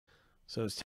So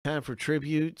it's time for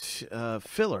tribute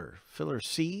filler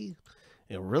C,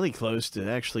 and really close to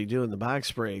actually doing the box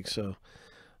break. So,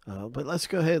 but let's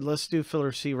go ahead. Let's do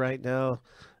filler C right now.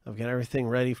 I've got everything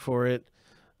ready for it.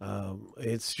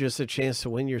 It's just a chance to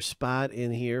win your spot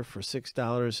in here for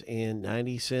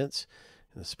 $6.90.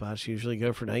 And the spots usually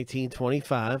go for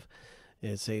 $19.25.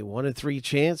 It's a 1 in 3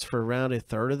 chance for around a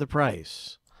third of the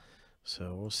price.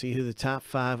 So we'll see who the top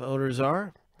 5 owners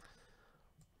are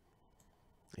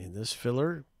in this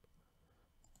filler.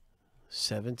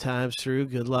 7 times through.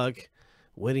 Good luck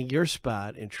winning your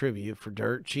spot in tribute for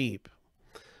dirt cheap.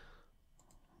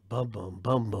 Bum bum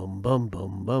bum bum bum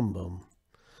bum bum bum.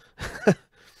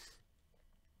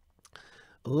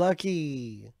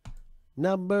 Lucky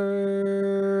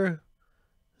number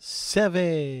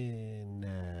 7.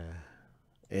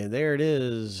 And there it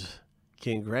is.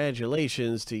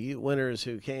 Congratulations to you winners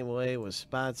who came away with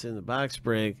spots in the box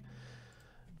break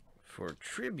for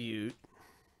tribute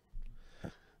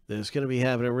that's going to be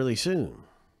happening really soon.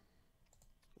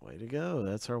 Way to go.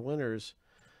 That's our winners.